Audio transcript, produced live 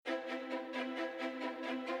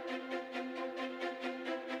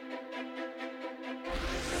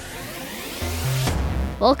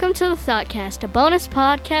Welcome to the Thoughtcast, a bonus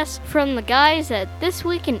podcast from the guys at This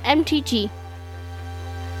Week in MTG.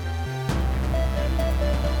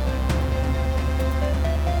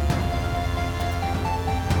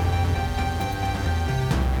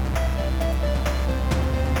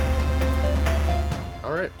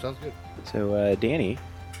 All right, sounds good. So, Danny,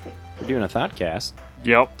 we're doing a Thoughtcast.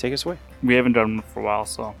 Yep. Take us away. We haven't done them for a while,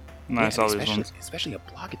 so nice all these ones. Especially a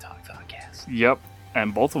Blog Talk Thoughtcast. Yep.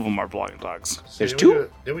 And both of them are Blog Talks. There's two?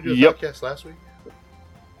 Did we do a Yep. podcast last week?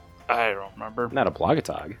 I don't remember. Not a Blog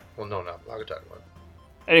Talk. Well, no, not Blog Talk one.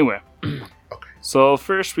 Anyway. Okay. So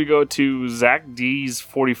first we go to Zach D's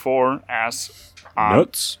 44 asks.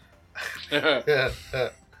 Nuts.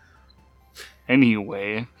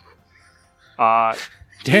 Anyway.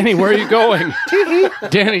 Danny, where are you going?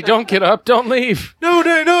 Danny, don't get up. Don't leave. No,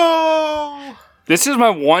 Danny, no! This is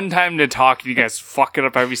my one time to talk, and you guys fuck it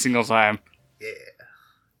up every single time. Yeah.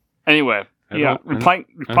 Anyway. Replying.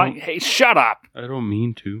 Hey, shut up. I don't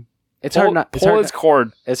mean to. It's hard not. Pull his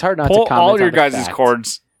cord. It's hard not Pull to comment all your on the guys' fact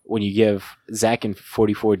cords. when you give Zach and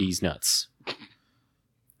 44D's nuts.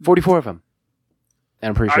 44 of them. And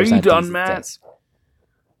I'm pretty sure Are you Zach done, D's Matt? nuts.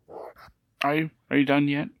 Are you done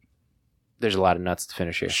yet? There's a lot of nuts to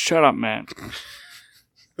finish here. Shut up, Matt.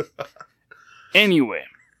 Anyway.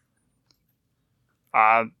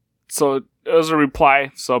 So as a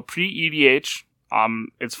reply, so pre-EDH,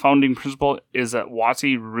 its founding principle is that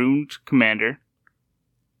WotC ruined Commander.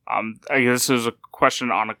 I guess there's a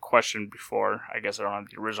question on a question before. I guess I don't have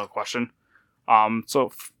the original question.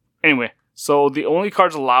 Anyway, so the only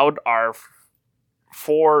cards allowed are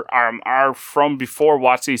from before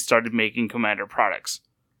WotC started making Commander products.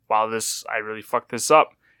 Wow, I really fucked this up.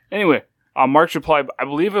 Anyway, Mark's reply, I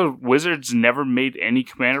believe if Wizards never made any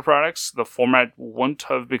Commander products, the format wouldn't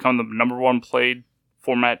have become the number one played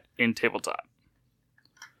format in tabletop.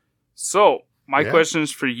 So, my question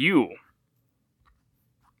is for you.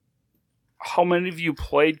 How many of you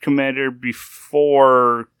played Commander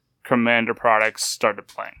before Commander products started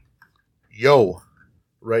playing? Yo,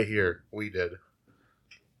 right here, we did.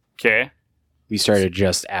 Okay. We started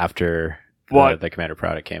just after the Commander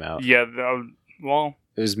product came out. Yeah, well...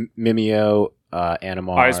 It was Mimeo,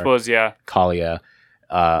 Animar, I suppose, yeah. Kalia.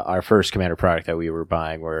 Our first Commander product that we were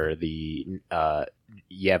buying were the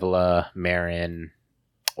Yevla, Marin,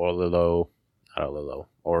 Orlilo, and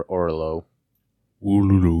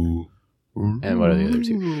what are the other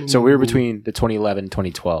two? So we were between the 2011 and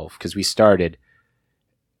 2012 because we started...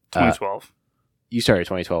 2012. You started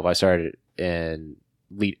 2012. I started in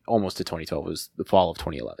almost to 2012. It was the fall of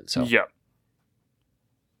 2011. So yeah.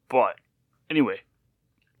 But anyway,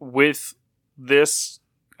 with this,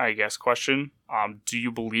 I guess, question, do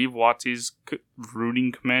you believe WotC's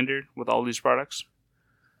ruining Commander with all these products?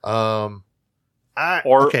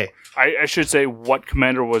 Okay. I should say what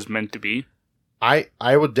Commander was meant to be. I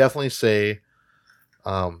would definitely say,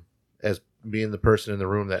 as being the person in the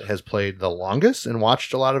room that has played the longest and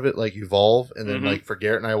watched a lot of it like evolve, and then like for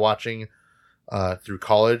Garrett and I watching through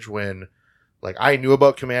college when like I knew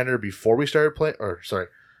about Commander before we started playing,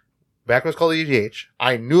 back when it was called EDH.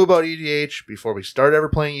 I knew about EDH before we started ever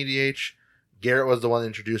playing EDH. Garrett was the one that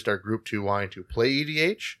introduced our group to wanting to play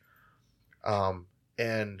EDH.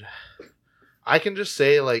 And I can just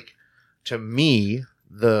say, like, to me,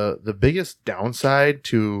 the biggest downside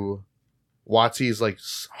to WotC's like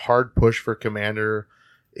hard push for Commander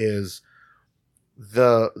is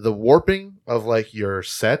the warping of like your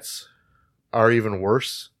sets are even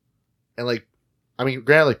worse. And like, I mean,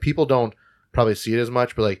 granted, like people don't probably see it as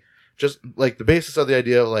much, but like just like the basis of the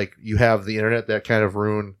idea of like you have the internet that kind of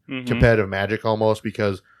ruined competitive Magic almost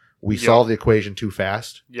because we solve the equation too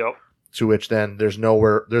fast. Yep. To which then there's no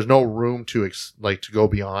room to to go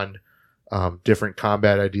beyond different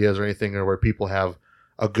combat ideas or anything, or where people have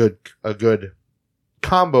a good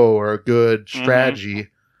combo or a good strategy.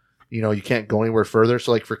 You know, you can't go anywhere further.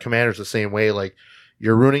 So like for Commanders the same way, like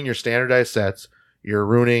you're ruining your standardized sets, you're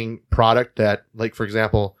ruining product that, like for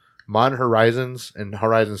example, Modern Horizons and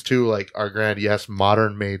Horizons 2 like are granted, yes,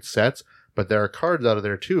 modern made sets, but there are cards out of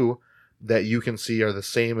there too that you can see are the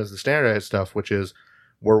same as the standardized stuff, which is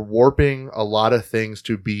we're warping a lot of things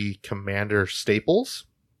to be Commander staples,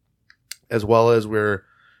 as well as we're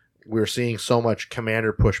seeing so much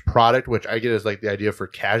Commander push product, which I get as like the idea for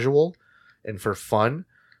casual and for fun,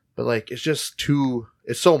 but like it's just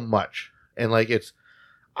it's so much. And like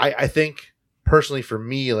I think personally for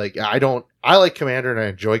me, like I like Commander and I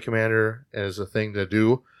enjoy Commander as a thing to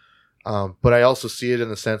do. But I also see it in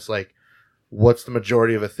the sense like what's the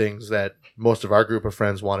majority of the things that most of our group of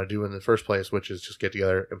friends want to do in the first place, which is just get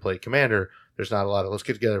together and play Commander. There's not a lot of let's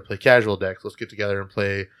get together and play casual decks. Let's get together and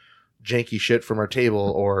play janky shit from our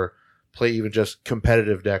table or play even just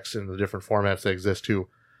competitive decks in the different formats that exist too.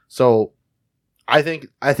 So I think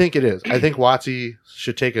it is. I think WotC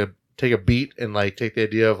should take a beat and like take the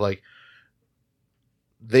idea of like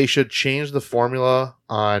they should change the formula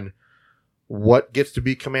on what gets to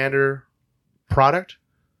be Commander product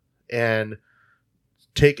and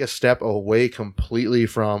take a step away completely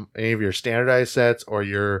from any of your standardized sets or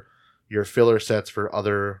your filler sets for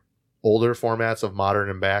other older formats of Modern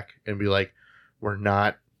and back, and be like, we're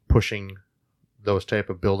not pushing those type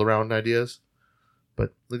of build around ideas.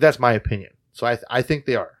 But that's my opinion. So I think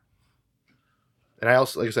they are. And I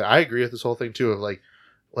also, like I said, I agree with this whole thing too of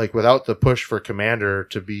like without the push for Commander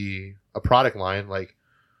to be a product line, like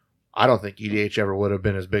I don't think EDH ever would have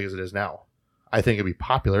been as big as it is now. I think it'd be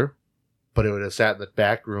popular, but it would have sat in the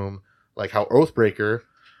back room, like how Oathbreaker,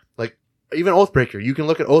 like even Oathbreaker, you can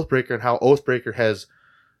look at Oathbreaker and how Oathbreaker has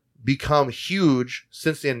become huge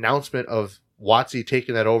since the announcement of WotC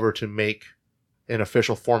taking that over to make an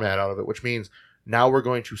official format out of it, which means now we're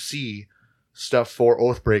going to see stuff for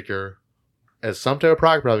Oathbreaker as some type of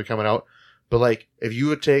product probably coming out. But like if you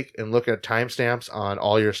would take and look at timestamps on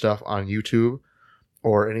all your stuff on YouTube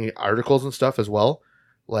or any articles and stuff as well,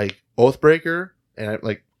 like Oathbreaker, and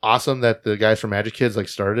like awesome that the guys from Magic Kids like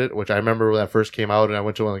started it, which I remember when that first came out and I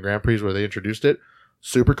went to one of the Grand Prix where they introduced it.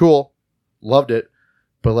 Super cool. Loved it.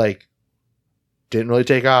 But like didn't really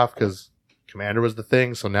take off because Commander was the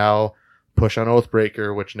thing. So now push on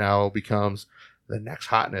Oathbreaker, which now becomes the next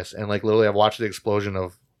hotness. And like literally I've watched the explosion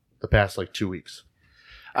of the past like 2 weeks.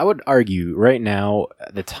 I would argue right now,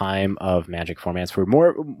 the time of Magic formats for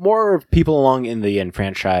more people along in the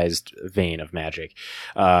enfranchised vein of Magic.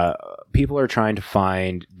 People are trying to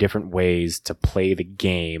find different ways to play the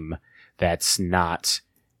game that's not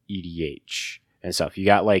EDH and stuff. You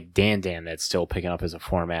got like Dan that's still picking up as a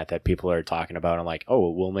format that people are talking about and like,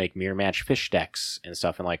 oh, we'll make mirror match fish decks and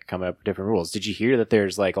stuff and like come up with different rules. Did you hear that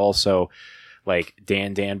there's like also like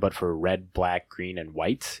Dan but for red, black, green, and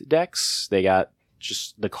white decks? They got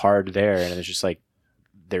just the card there, and it's just like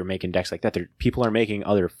they're making decks like that. People are making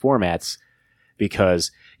other formats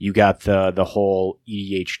because you got the whole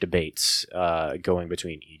EDH debates going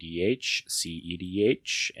between EDH,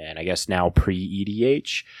 CEDH, and I guess now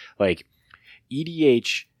pre-EDH. Like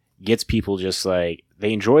EDH gets people just like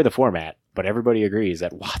they enjoy the format, but everybody agrees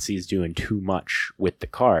that WotC is doing too much with the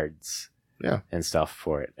cards. Yeah, and stuff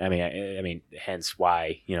for it. I mean, hence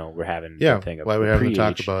why we're having the thing of why we haven't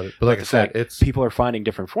talked about it. But like I said, it's people are finding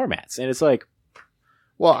different formats, and it's like,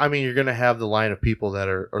 well, I mean, you're going to have the line of people that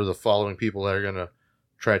are, or the following people that are going to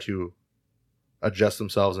try to adjust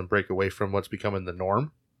themselves and break away from what's becoming the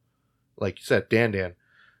norm. Like you said, Dan.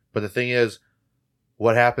 But the thing is,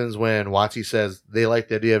 what happens when WotC says they like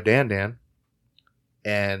the idea of Dan,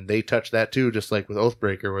 and they touch that too, just like with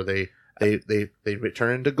Oathbreaker, where they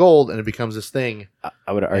return into gold and it becomes this thing.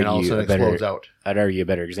 I would argue and all of a sudden explodes out. I'd argue a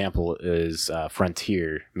better example is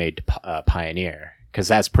Frontier made Pioneer, because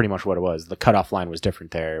that's pretty much what it was. The cutoff line was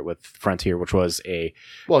different there with Frontier, which was a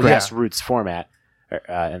grassroots format,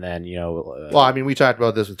 and then well, I mean, we talked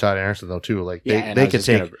about this with Todd Anderson though too. Like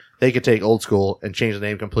they could take old school and change the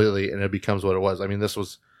name completely, and it becomes what it was. I mean, this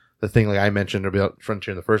was the thing like I mentioned about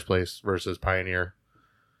Frontier in the first place versus Pioneer.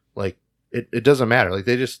 Like it doesn't matter. Like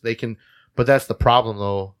they can. But that's the problem,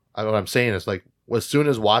 though. What I'm saying is, like, as soon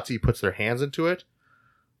as WotC puts their hands into it,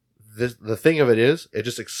 the thing of it is, it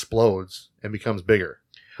just explodes and becomes bigger.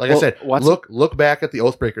 Like I said, look back at the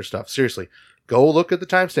Oathbreaker stuff. Seriously, go look at the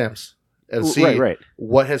timestamps and see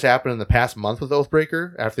what has happened in the past month with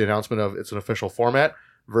Oathbreaker after the announcement of it's an official format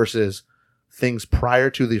versus things prior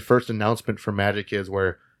to the first announcement from Magic Kids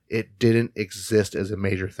where it didn't exist as a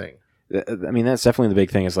major thing. I mean, that's definitely the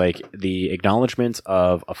big thing is like the acknowledgement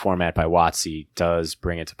of a format by WotC does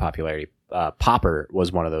bring it to popularity. Pauper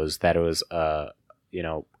was one of those that it was, a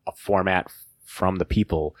format from the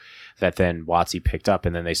people that then WotC picked up,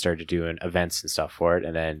 and then they started doing events and stuff for it.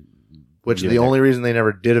 And then, which the only reason they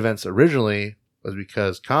never did events originally was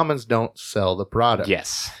because commons don't sell the product.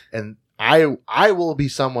 Yes. And I will be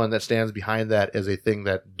someone that stands behind that as a thing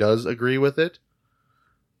that does agree with it.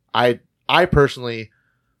 I personally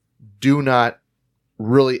do not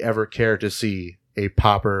really ever care to see a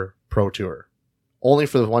Pauper Pro Tour. Only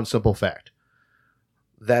for the one simple fact.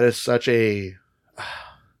 That is such a...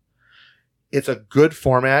 It's a good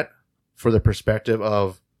format for the perspective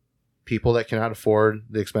of people that cannot afford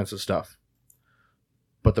the expensive stuff.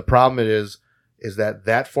 But the problem is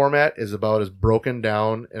that format is about as broken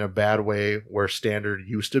down in a bad way where Standard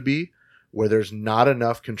used to be, where there's not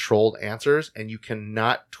enough controlled answers and you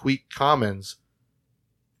cannot tweak commons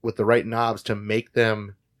with the right knobs to make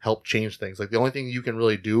them help change things. Like the only thing you can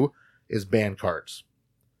really do is ban cards.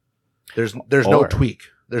 There's no tweak.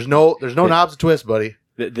 There's no knobs to twist, buddy.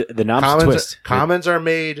 The knobs to twist. Commons are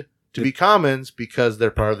made to be commons because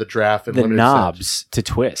they're part of the draft. And the knobs to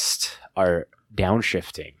twist are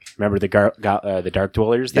downshifting. Remember the Dark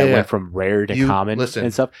Dwellers that went from rare to common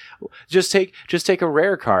and stuff. Just take a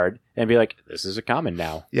rare card and be like, this is a common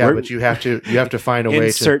now. Yeah, but you have to find a way to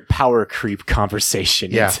insert power creep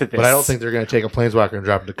conversation into this. But I don't think they're going to take a planeswalker and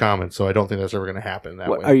drop it to common. So I don't think that's ever going to happen that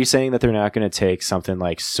way. Are you saying that they're not going to take something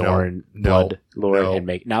like Sorin Blood Lord and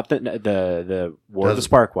make not the War of the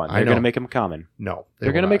Spark one? They're going to make him a common. No,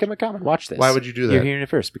 they're going to make him a common. Watch this. Why would you do that? You're hearing it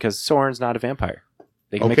first because Sorin's not a vampire.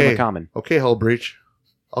 They can make him a common. Okay, Hull Breach.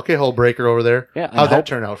 Okay, Hullbreaker over there. Yeah, how'd that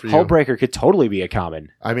turn out for you? Hullbreaker could totally be a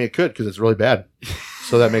common. I mean, it could because it's really bad.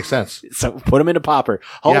 So that makes sense. So put him into Popper.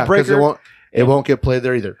 Hullbreaker. It won't get played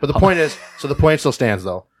there either. But the point is, the point still stands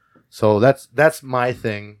though. So that's my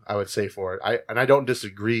thing. I would say for it. I don't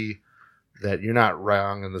disagree that you're not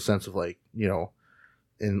wrong in the sense of like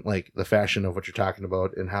in like the fashion of what you're talking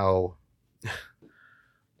about and how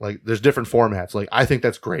like there's different formats. Like I think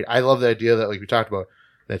that's great. I love the idea that like we talked about.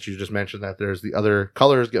 That you just mentioned that there's the other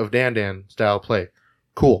colors of Dan style play.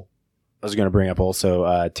 Cool. I was going to bring up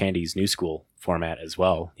also Tandy's new school format as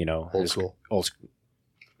well. Old school.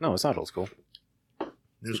 No, it's not old school.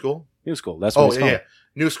 New school. New school. That's what it's called. Yeah.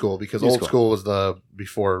 New school because old school was the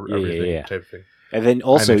before everything type of thing. And then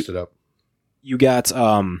also I mixed it up. You got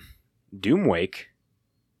Doomwake.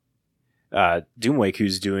 Doomwake,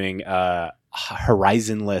 who's doing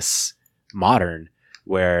Horizonless Modern.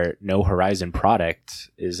 Where no Horizon product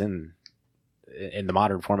is in the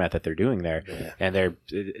modern format that they're doing there, and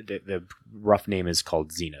the rough name is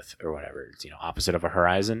called Zenith or whatever. It's opposite of a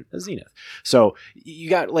Horizon, a Zenith. So you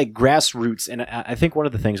got like grassroots, and I think one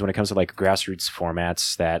of the things when it comes to like grassroots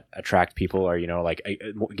formats that attract people are like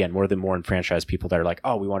again more enfranchised people that are like,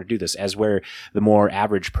 oh, we want to do this. As where the more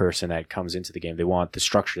average person that comes into the game, they want the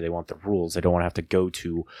structure, they want the rules, they don't want to have to go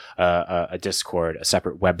to a Discord, a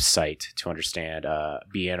separate website to understand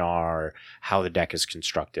BNR, how the deck is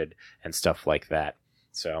constructed, and stuff like that.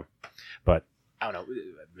 So, but I don't know,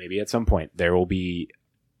 maybe at some point there will be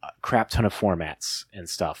a crap ton of formats and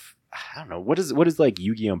stuff. I don't know, what does like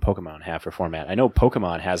Yu-Gi-Oh! And Pokemon have for format? I know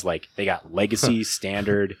Pokemon has like, they got Legacy,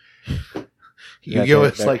 Standard. Yu-Gi-Oh!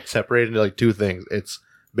 Is like separated into like two things. It's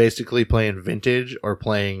basically playing Vintage or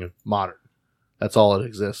playing Modern. That's all it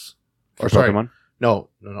exists. For Pokemon? No,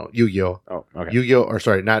 Yu-Gi-Oh! Oh, okay. Yu-Gi-Oh! Or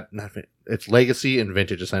sorry, not it's Legacy and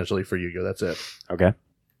Vintage essentially for Yu-Gi-Oh! That's it. Okay.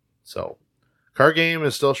 So, card game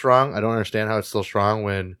is still strong. I don't understand how it's still strong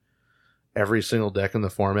when every single deck in the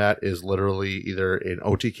format is literally either an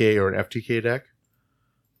OTK or an FTK deck.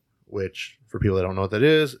 Which, for people that don't know what that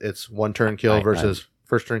is, it's one turn kill versus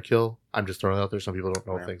first turn kill. I'm just throwing it out there. Some people don't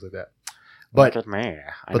know things like that. But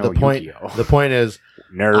the point is,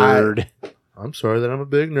 nerd. I'm sorry that I'm a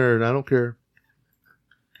big nerd. I don't care.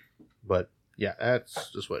 But yeah,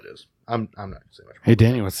 that's just what it is. I'm not going to say much more. Hey,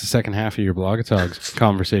 Danny, what's the second half of your blog of Togs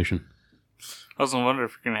conversation? I was wondering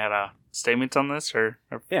if you're going to have statements on this or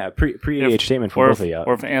pre-AH statement from both of you.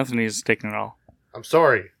 Or if Anthony's taking it all. I'm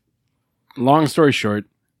sorry. Long story short,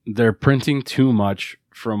 they're printing too much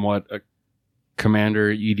from what a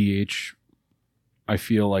Commander EDH I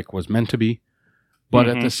feel like was meant to be. But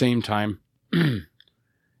at the same time,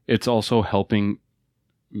 it's also helping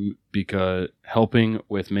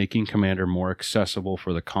with making Commander more accessible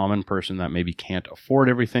for the common person that maybe can't afford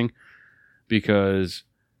everything. Because,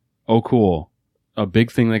 oh cool, a big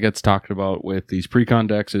thing that gets talked about with these pre-con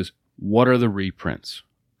decks is, what are the reprints?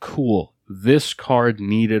 Cool. This card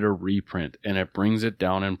needed a reprint, and it brings it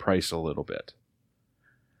down in price a little bit.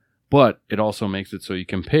 But it also makes it so you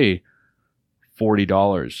can pay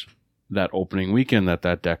 $40 that opening weekend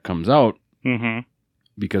that deck comes out,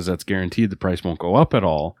 because that's guaranteed the price won't go up at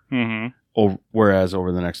all. Whereas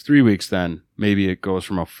over the next 3 weeks, then maybe it goes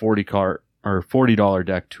from a $40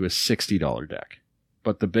 deck to a $60 deck.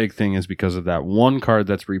 But the big thing is because of that one card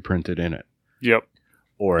that's reprinted in it. Yep.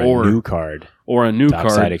 Or a new card. Or a new card.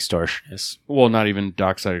 Dockside Extortionist. Well, not even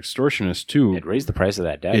Dockside Extortionist, too. It raised the price of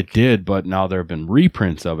that deck. It did, but now there have been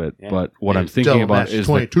reprints of it. Yeah. But what I'm thinking about is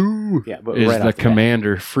 22. The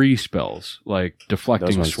Commander free spells, like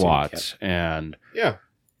Deflecting Swats and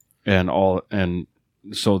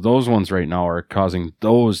so those ones right now are causing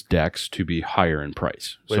those decks to be higher in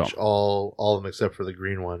price. Which all of them except for the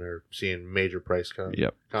green one are seeing major price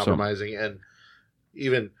compromising. And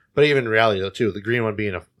even in reality, though, too, the green one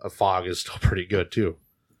being a fog is still pretty good, too,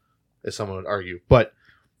 as someone would argue. But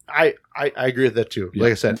I agree with that, too. Yeah.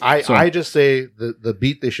 Like I said, I just say the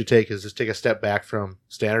beat they should take is just take a step back from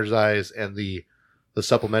standardized and the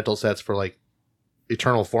supplemental sets for, like,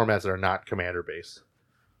 Eternal formats that are not Commander based.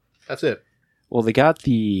 That's it. Well, they got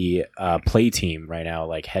the play team right now,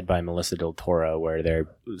 like head by Melissa Del Toro, where they're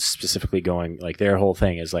specifically going, like their whole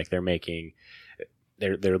thing is like they're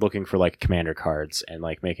looking for like commander cards and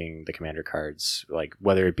like making the commander cards, like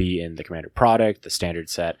whether it be in the commander product, the standard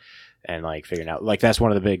set, and like figuring out, like that's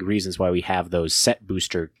one of the big reasons why we have those set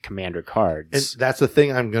booster commander cards. And that's the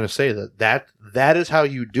thing I'm going to say, that is how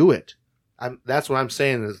you do it. That's what I'm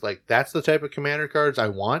saying is like, that's the type of commander cards I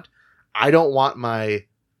want. I don't want my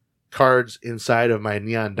cards inside of my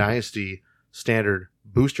Neon Dynasty standard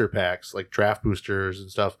booster packs, like draft boosters and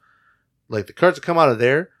stuff. Like the cards that come out of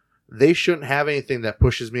there, they shouldn't have anything that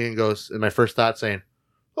pushes me and goes in my first thought saying,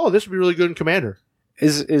 oh, this would be really good in Commander.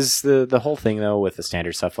 Is the whole thing though with the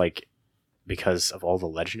standard stuff like because of all the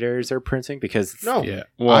legendaries they're printing? Because no, Yeah.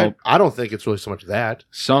 Well, I don't think it's really so much that.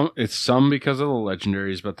 it's some because of the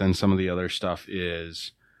legendaries, but then some of the other stuff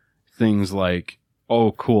is things like,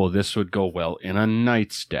 oh, cool, this would go well in a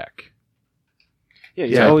Knights deck. yeah,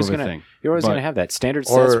 Yeah, you're always type of a gonna thing. you're always But- gonna have that. Standard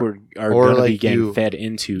or- sets are or gonna be like getting you- fed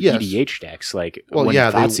into Yes. EDH decks. Like Well, when yeah,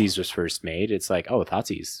 they- Thoughtseize was first made, it's like, oh,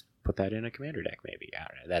 Thoughtseize, put that in a commander deck, maybe. I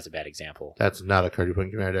don't know. That's a bad example. That's not a card you put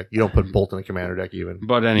in Commander deck. You don't put Bolt in a Commander deck even.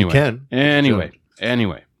 But You anyway, can.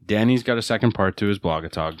 anyway, Danny's got a second part to his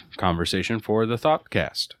Blogatog conversation for the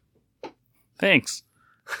Thoughtcast. Thanks.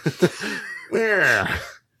 Where?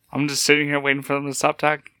 I'm just sitting here waiting for them to stop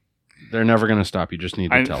talking. They're never going to stop. You just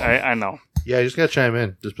need to tell them. I know. Yeah, you just got to chime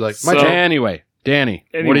in. Just be like, So- my turn. Anyway, Danny,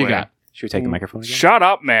 what do you Anyway. got? Should we take the microphone again? Shut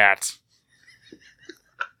up, Matt.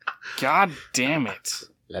 God damn it.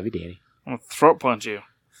 Love you, Danny. I'm gonna throat punch you.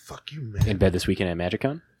 Fuck you, man. In bed this weekend at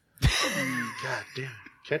MagicCon? God damn.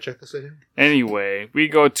 Can't check this in. Anyway, we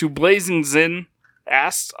go to Blazing Zin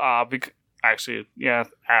asked,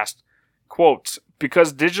 quote,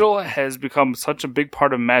 because digital has become such a big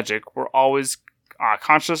part of Magic, we're always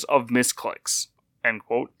conscious of misclicks, end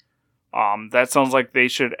quote. That sounds like they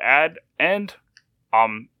should add, and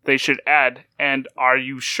are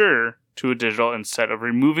you sure to a digital instead of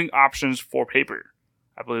removing options for paper.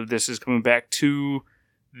 I believe this is coming back to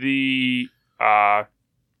the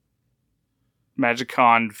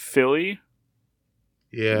MagicCon Philly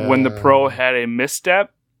Yeah. when the pro had a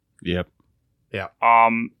misstep. Yep.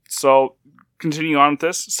 So continuing on with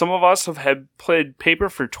this, some of us have had played paper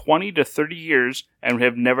for 20 to 30 years and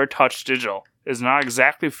have never touched digital. It's not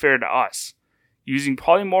exactly fair to us. Using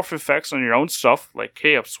polymorph effects on your own stuff, like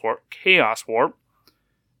Chaos Warp,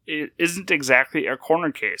 it isn't exactly a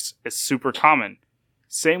corner case. It's super common.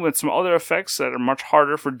 Same with some other effects that are much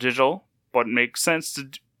harder for digital, but make sense to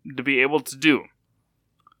be able to do.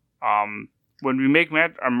 When we make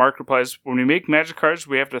Mark replies, when we make Magic cards,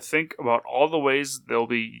 we have to think about all the ways they'll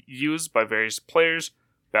be used by various players,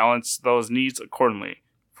 balance those needs accordingly.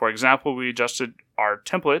 For example, we adjusted our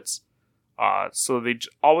templates so they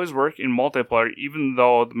always work in multiplayer, even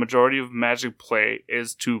though the majority of Magic play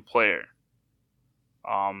is two-player.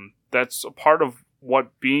 That's a part of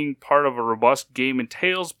what being part of a robust game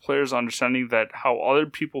entails. Players understanding that how other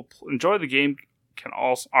people enjoy the game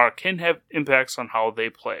can have impacts on how they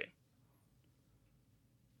play.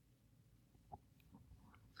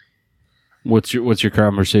 What's your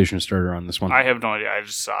conversation starter on this one? I have no idea. I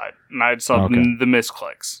just saw it, and I saw Okay. the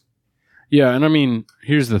misclicks. Yeah, and I mean,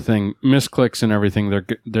 here's the thing: misclicks and everything,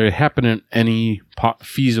 they happen in any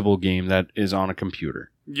feasible game that is on a computer.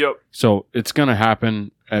 Yep. So it's going to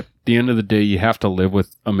happen. At the end of the day, you have to live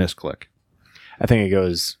with a misclick. I think it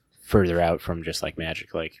goes further out from just like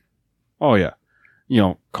Magic. Like, Oh yeah,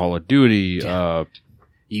 Call of Duty, World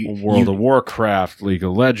of Warcraft, League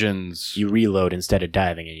of Legends. you reload instead of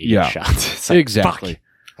diving and you Yeah. get shot. It's like, Exactly.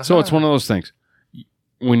 So it's one of those things.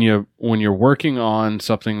 When you're working on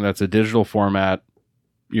something that's a digital format,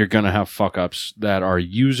 you're going to have fuck ups that are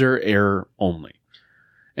user error only.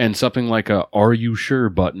 And something like a "Are you sure?"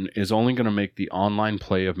 button is only going to make the online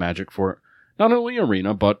play of Magic for not only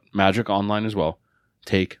Arena but Magic Online as well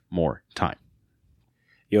take more time.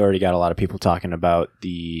 You already got a lot of people talking about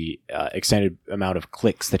the extended amount of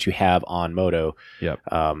clicks that you have on Moto. Yep.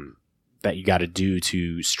 That you got to do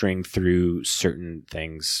to string through certain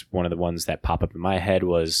things. One of the ones that pop up in my head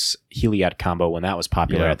was Heliod combo when that was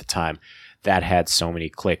popular Yeah. at the time. That had so many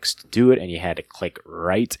clicks to do it, and you had to click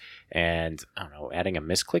right. And I don't know, adding a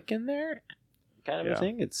misclick in there, kind of Yeah. a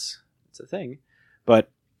thing. It's a thing,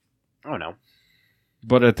 but I don't know.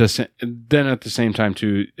 But at the same time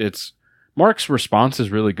too, it's Mark's response is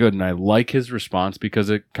really good, and I like his response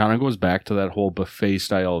because it kind of goes back to that whole buffet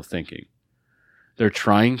style of thinking. They're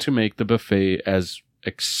trying to make the buffet as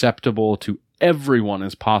acceptable to everyone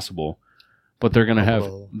as possible, but they're gonna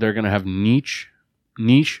have niche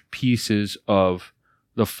pieces of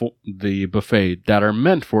the buffet that are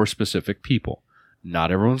meant for specific people.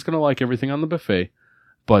 Not everyone's going to like everything on the buffet,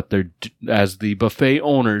 but as the buffet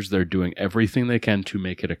owners, they're doing everything they can to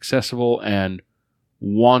make it accessible and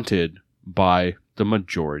wanted by the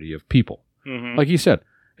majority of people. Mm-hmm. Like you said,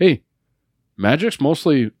 hey, Magic's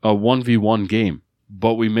mostly a 1v1 game,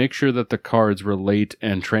 but we make sure that the cards relate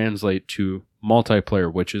and translate to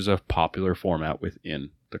multiplayer, which is a popular format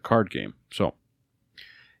within the card game. So,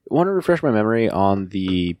 I want to refresh my memory on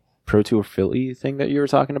the Pro Tour Philly thing that you were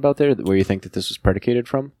talking about there, where you think that this was predicated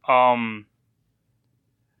from?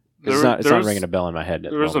 It's not ringing a bell in my head.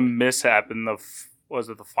 There was a mishap in was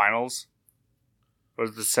it the finals? Or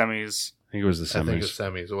was it the semis? I think it was the semis. I think it was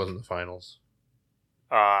semis. It wasn't the finals.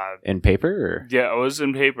 In paper? Or? Yeah, it was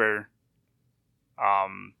in paper. I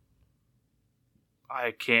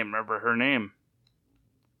can't remember her name.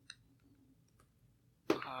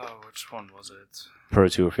 Which one was it? Pro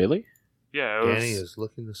Tour Philly? Yeah, Danny is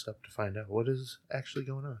looking this up to find out what is actually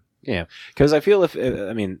going on. Yeah, because I feel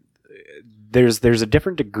there's a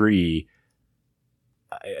different degree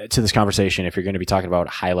to this conversation if you're going to be talking about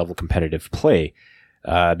high level competitive play,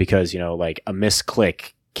 because like a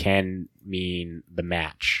misclick can mean the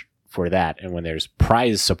match for that, and when there's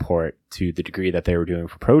prize support to the degree that they were doing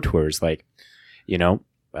for Pro Tours, like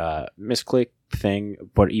misclick thing,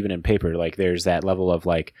 but even in paper, like there's that level of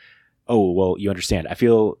like, oh, well, you understand. I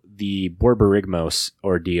feel the Borborygmos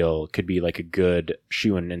ordeal could be like a good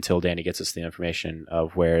shoe-in until Danny gets us the information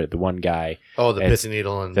of where the one guy... Oh, the pithing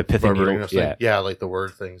needle and the pithing needle, thing. Yeah, like the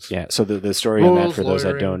word things. Yeah, so the story on that, for those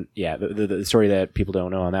that don't... Yeah, the story that people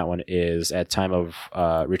don't know on that one is at time of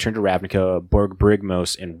Return to Ravnica,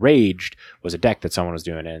 Borborygmos Enraged was a deck that someone was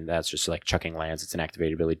doing, and that's just like chucking lands. It's an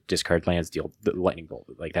activated ability, discard lands, deal the lightning bolt.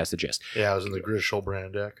 Like, that's the gist. Yeah, it was in the Grishol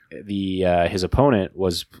brand deck. His opponent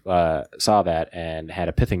was saw that and had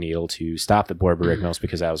a pithing needle to stop the Borborygmos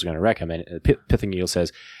because I was going to wreck him. And the pithing needle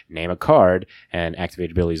says, name a card and activate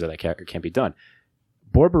abilities that can't be done.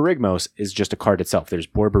 Borborygmos is just a card itself. There's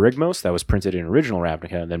Borborygmos that was printed in original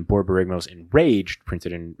Ravnica, and then Borborygmos Enraged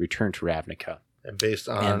printed in Return to Ravnica. And based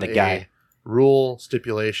on a rule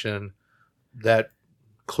stipulation that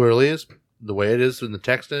clearly is the way it is in the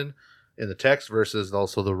text versus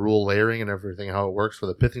also the rule layering and everything, how it works for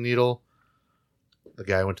the pithing needle. The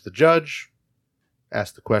guy went to the judge,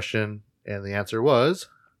 asked the question, and the answer was...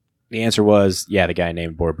 the guy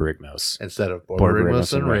named Borborygmos. Instead of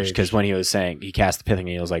Borborygmos Enraged. Because when he was saying, he cast the pithing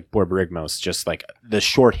needle, it was like Borborygmos, just like the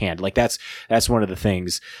shorthand. Like that's one of the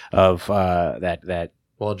things of that...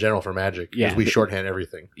 Well, in general for Magic, because we shorthand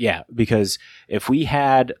everything. Yeah, because if we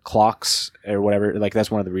had clocks or whatever, like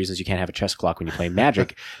that's one of the reasons you can't have a chess clock when you play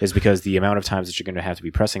Magic, is because the amount of times that you're going to have to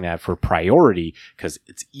be pressing that for priority, because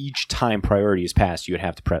it's each time priority is passed, you would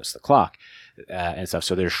have to press the clock and stuff.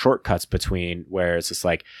 So there's shortcuts between where it's just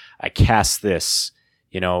like, I cast this,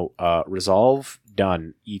 resolve,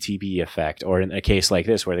 done, ETB effect, or in a case like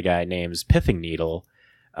this where the guy names Pithing Needle,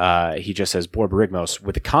 he just says Borborygmos.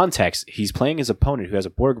 With the context, he's playing his opponent who has a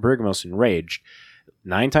Borborygmos Enraged.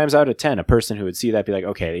 9 times out of 10, a person who would see that be like,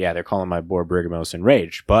 okay, yeah, they're calling my Borborygmos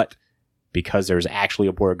Enraged, but because there's actually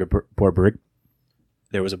a Borborygmos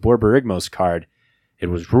card, it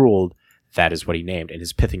was ruled that is what he named, and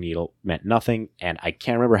his Pithing Needle meant nothing, and I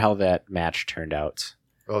can't remember how that match turned out.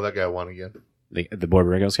 Oh, that guy won again. The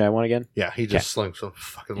Borborygmos guy won again? Yeah, he just slung some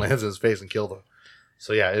fucking lands in his face and killed him.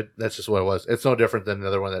 So yeah, that's just what it was. It's no different than the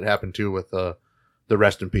other one that happened too with the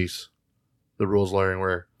Rest in Peace, the rules lawyering,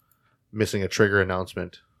 where missing a trigger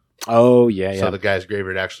announcement. Oh yeah, So the guy's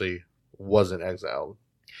graveyard actually wasn't exiled.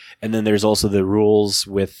 And then there's also the rules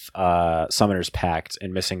with Summoner's Pact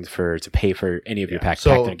and missing to pay for any of your pact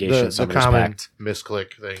negation. The Summoner's common Pact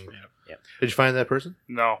misclick thing. Yeah. Did you find that person?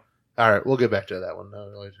 No. All right, we'll get back to that one.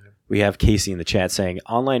 We have Casey in the chat saying,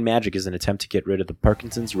 online Magic is an attempt to get rid of the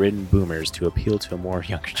Parkinson's-ridden boomers to appeal to a more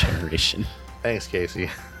younger generation. Thanks, Casey.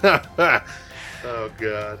 Oh,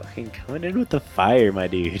 God. Fucking coming in with the fire, my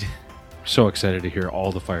dude. So excited to hear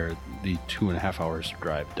all the fire, the 2.5 hours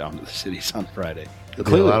drive down to the cities on Friday. It'll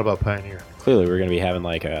be a lot about Pioneer. Clearly, we're going to be having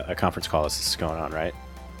like a conference call as this is going on, right?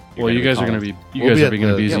 You guys are going to be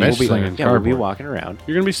busy. We'll be walking around.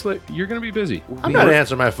 You're going to be busy. I'm not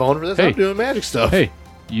answering my phone for this. Hey. I'm doing Magic stuff. Hey,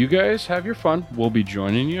 you guys have your fun. We'll be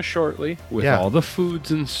joining you shortly with all the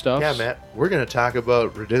foods and stuff. Yeah, Matt. We're going to talk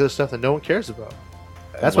about ridiculous stuff that no one cares about.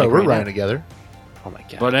 That's why we're riding together. Oh my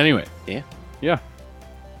God. But anyway. Yeah.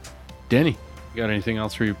 Danny, you got anything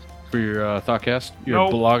else for your Thoughtcast? Your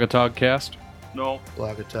Nope. Blogatogcast? No.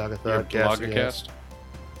 Blogataga Your Thoughtcast. Blogacast? Yes.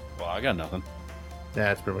 Well, I got nothing.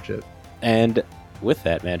 That's pretty much it. And with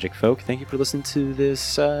that, Magic folk, thank you for listening to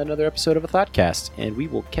this another episode of a Thoughtcast, and we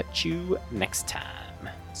will catch you next time.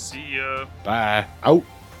 See ya. Bye. Out.